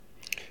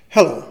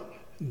Hello,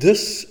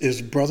 this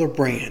is Brother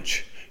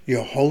Branch,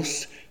 your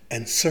host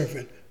and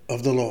servant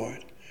of the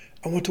Lord.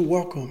 I want to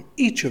welcome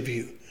each of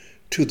you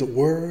to the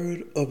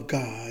Word of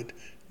God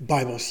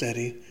Bible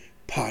Study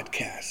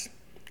podcast.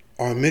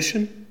 Our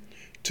mission,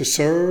 to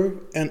serve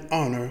and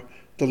honor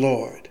the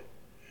Lord.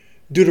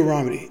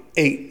 Deuteronomy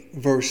 8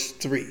 verse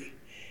 3.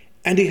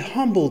 And he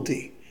humbled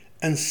thee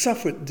and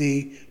suffered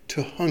thee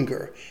to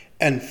hunger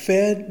and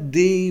fed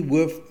thee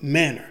with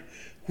manna,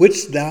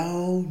 which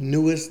thou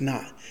knewest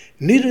not,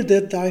 neither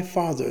did thy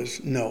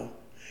fathers know,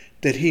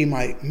 that he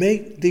might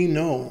make thee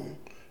known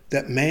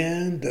that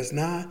man does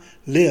not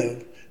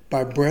live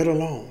by bread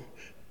alone,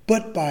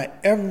 but by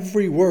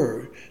every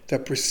word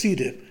that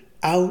proceedeth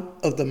out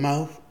of the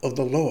mouth of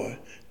the Lord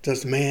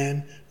does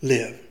man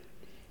live.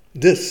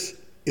 This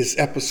is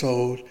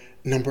episode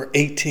number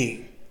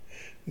 18.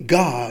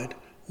 God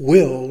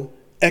will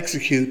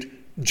execute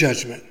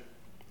judgment.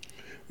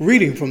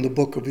 Reading from the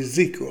book of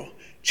Ezekiel,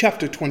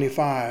 chapter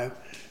 25,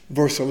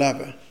 verse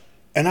 11.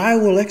 And I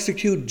will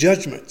execute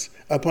judgments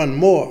upon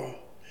more,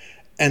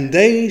 and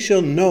they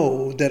shall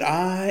know that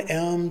I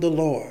am the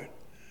Lord.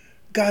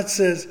 God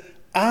says,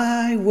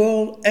 I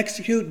will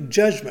execute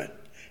judgment,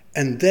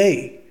 and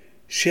they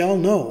shall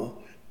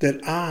know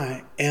that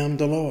I am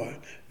the Lord.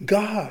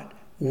 God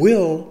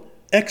will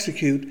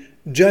execute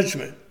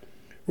judgment.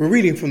 We're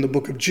reading from the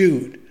book of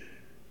Jude,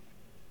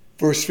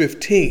 verse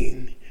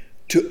 15.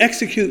 To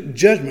execute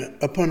judgment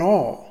upon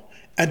all,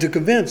 and to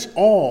convince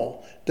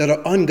all that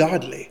are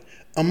ungodly,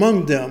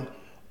 among them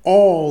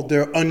all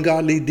their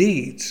ungodly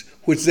deeds,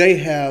 which they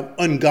have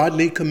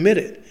ungodly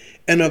committed,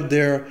 and of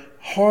their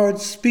hard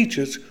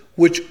speeches,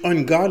 which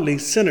ungodly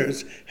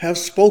sinners have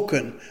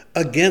spoken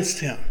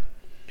against him.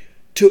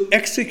 To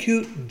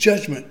execute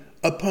judgment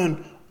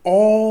upon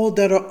all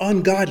that are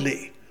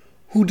ungodly,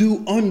 who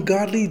do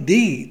ungodly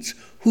deeds,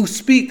 who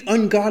speak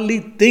ungodly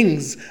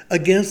things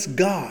against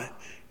God.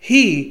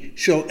 He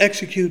shall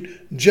execute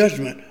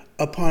judgment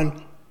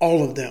upon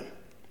all of them.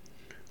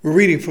 We're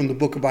reading from the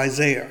book of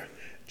Isaiah,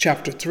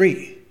 chapter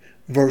 3,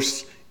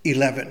 verse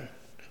 11.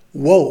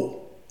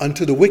 Woe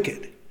unto the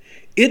wicked!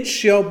 It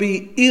shall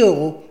be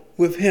ill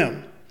with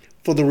him,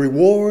 for the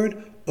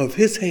reward of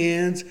his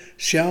hands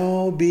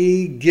shall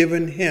be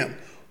given him.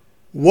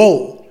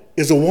 Woe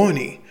is a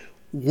warning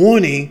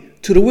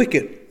to the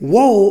wicked.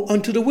 Woe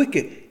unto the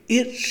wicked!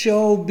 It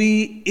shall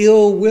be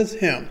ill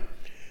with him.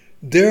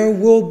 There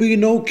will be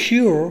no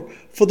cure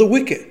for the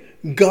wicked.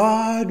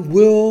 God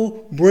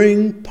will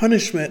bring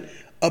punishment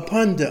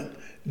upon them.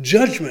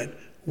 Judgment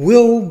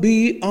will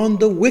be on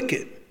the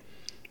wicked.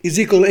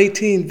 Ezekiel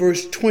 18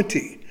 verse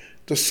 20.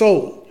 The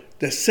soul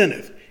that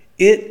sinneth,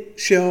 it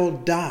shall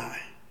die.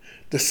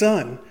 The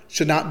son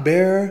shall not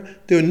bear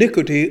the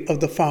iniquity of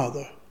the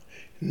father,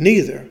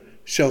 neither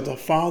shall the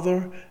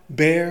father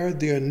bear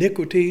the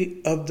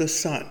iniquity of the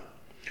son.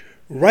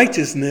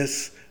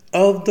 Righteousness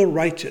of the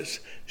righteous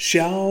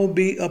shall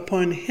be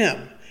upon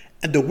him,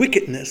 and the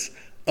wickedness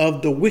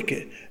of the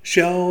wicked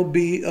shall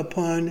be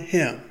upon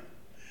him.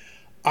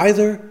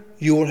 Either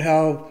you will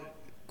have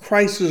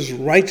Christ's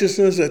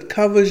righteousness that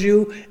covers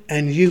you,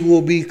 and you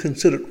will be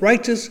considered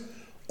righteous,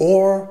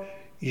 or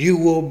you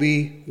will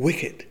be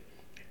wicked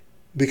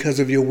because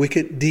of your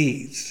wicked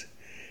deeds.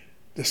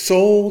 The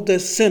soul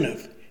that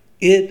sinneth,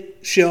 it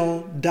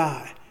shall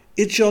die.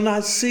 It shall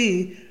not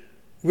see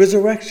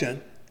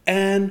resurrection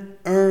and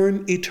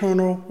earn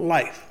eternal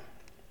life.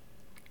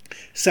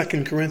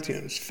 2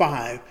 Corinthians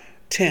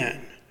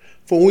 5:10.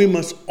 For we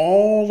must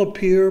all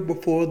appear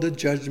before the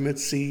judgment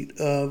seat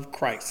of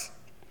Christ,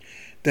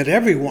 that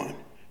everyone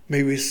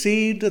may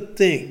receive the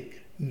thing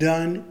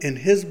done in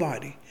his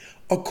body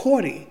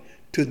according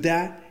to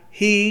that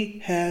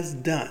he has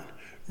done,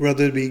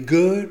 whether it be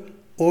good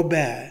or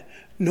bad.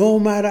 No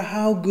matter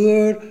how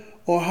good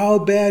or how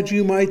bad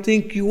you might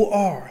think you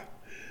are,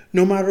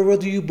 no matter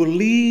whether you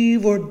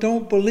believe or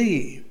don't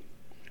believe,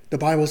 the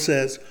Bible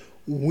says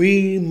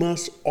we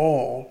must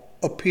all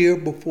appear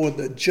before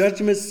the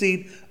judgment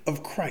seat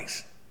of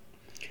Christ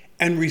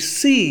and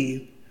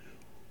receive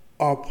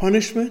our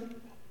punishment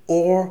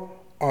or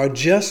our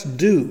just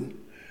due,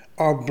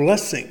 our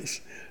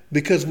blessings,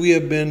 because we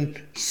have been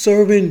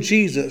serving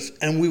Jesus,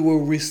 and we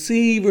will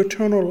receive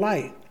eternal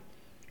life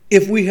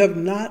if we have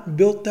not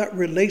built that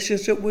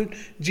relationship with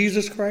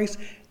Jesus Christ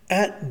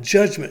at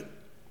judgment.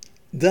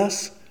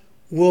 Thus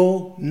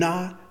will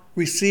not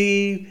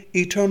receive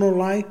eternal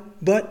life,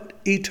 but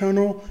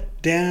eternal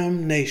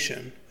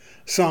damnation.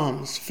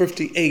 Psalms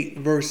 58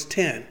 verse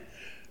 10.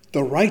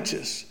 The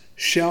righteous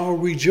shall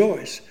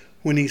rejoice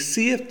when he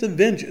seeth the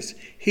vengeance.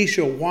 He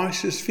shall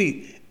wash his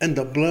feet in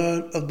the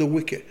blood of the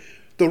wicked.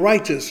 The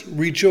righteous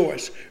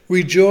rejoice.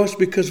 Rejoice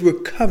because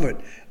we're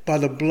covered by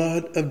the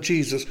blood of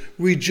Jesus.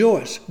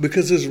 Rejoice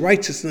because his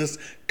righteousness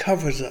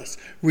covers us.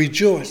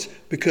 Rejoice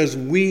because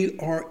we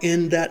are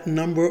in that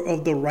number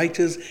of the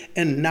righteous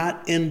and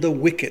not in the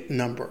wicked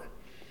number.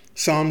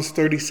 Psalms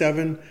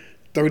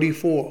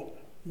 37:34.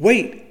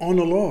 Wait on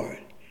the Lord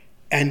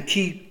and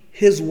keep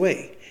his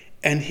way,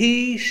 and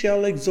he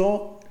shall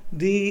exalt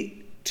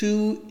thee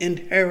to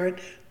inherit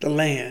the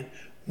land.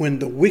 when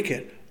the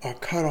wicked are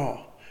cut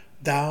off.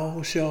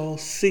 Thou shalt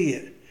see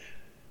it.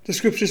 The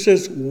scripture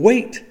says,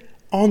 wait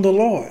on the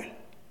Lord.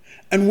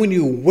 And when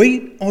you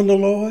wait on the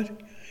Lord,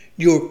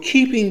 you're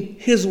keeping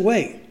his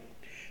way.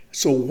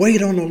 So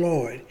wait on the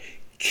Lord,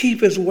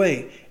 keep his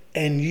way,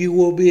 and you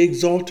will be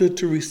exalted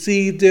to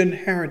receive the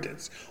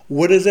inheritance.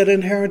 What is that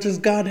inheritance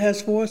God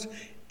has for us?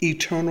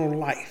 Eternal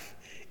life.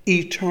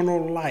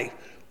 Eternal life.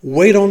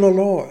 Wait on the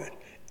Lord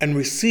and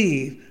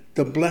receive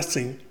the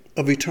blessing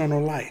of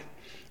eternal life.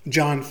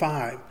 John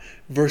 5,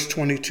 verse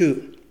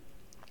 22.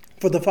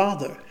 For the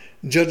Father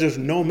judges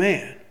no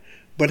man,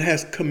 but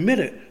has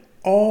committed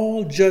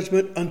all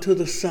judgment unto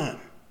the Son.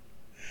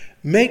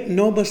 Make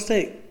no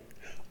mistake,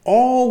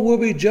 all will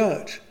be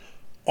judged.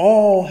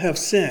 All have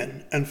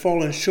sinned and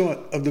fallen short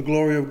of the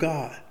glory of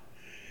God.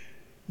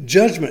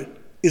 Judgment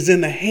is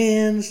in the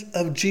hands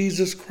of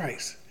Jesus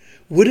Christ.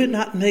 Would it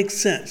not make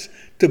sense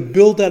to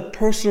build that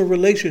personal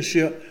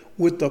relationship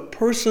with the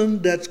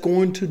person that's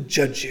going to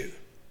judge you?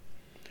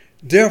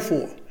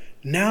 Therefore,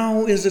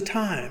 now is the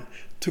time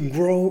to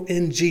grow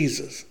in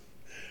Jesus.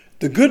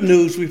 The good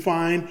news we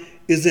find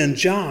is in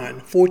John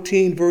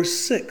 14, verse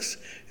 6.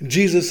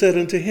 Jesus said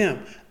unto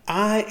him,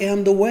 I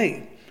am the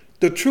way,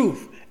 the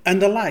truth,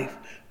 and the life.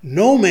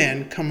 No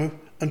man cometh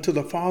unto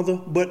the Father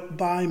but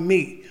by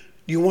me.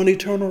 You want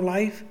eternal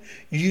life?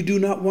 You do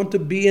not want to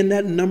be in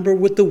that number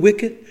with the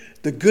wicked?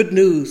 The good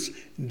news,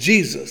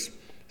 Jesus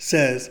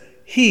says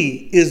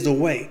he is the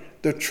way,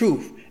 the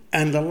truth,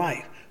 and the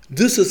life.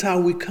 This is how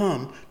we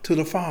come to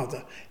the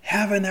Father.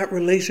 Having that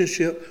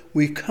relationship,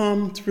 we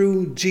come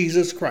through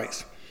Jesus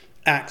Christ.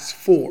 Acts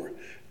 4,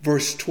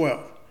 verse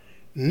 12.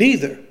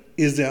 Neither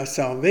is there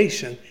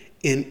salvation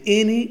in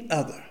any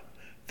other,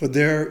 for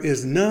there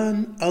is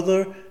none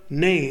other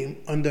name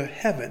under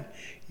heaven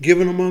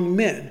given among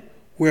men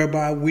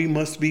whereby we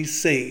must be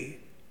saved.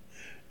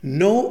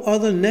 No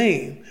other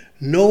name,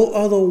 no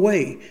other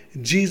way,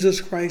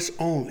 Jesus Christ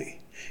only.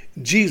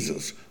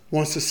 Jesus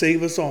wants to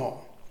save us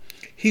all.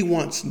 He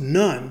wants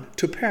none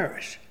to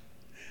perish.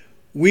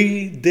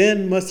 We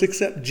then must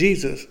accept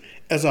Jesus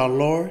as our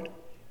Lord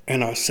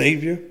and our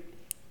Savior,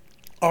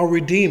 our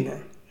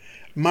Redeemer,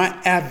 my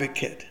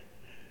advocate.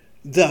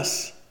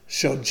 Thus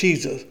shall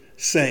Jesus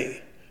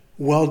say,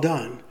 well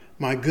done,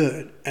 my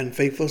good and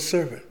faithful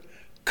servant.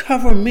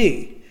 Cover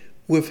me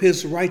with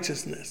his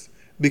righteousness,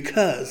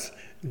 because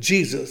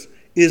Jesus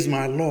is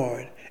my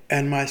Lord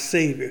and my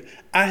Savior.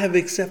 I have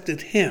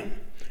accepted him.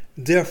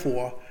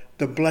 Therefore,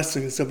 the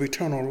blessings of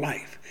eternal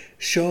life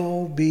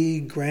shall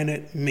be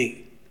granted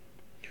me.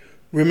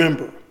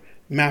 Remember,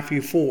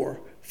 Matthew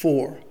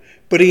 4:4.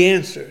 But he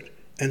answered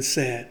and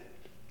said,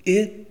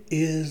 it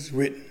is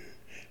written,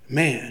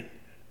 man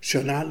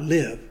shall not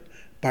live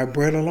by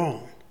bread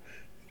alone,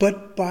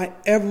 but by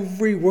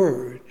every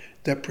word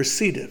that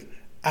proceedeth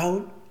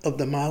out of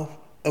the mouth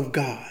of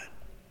God.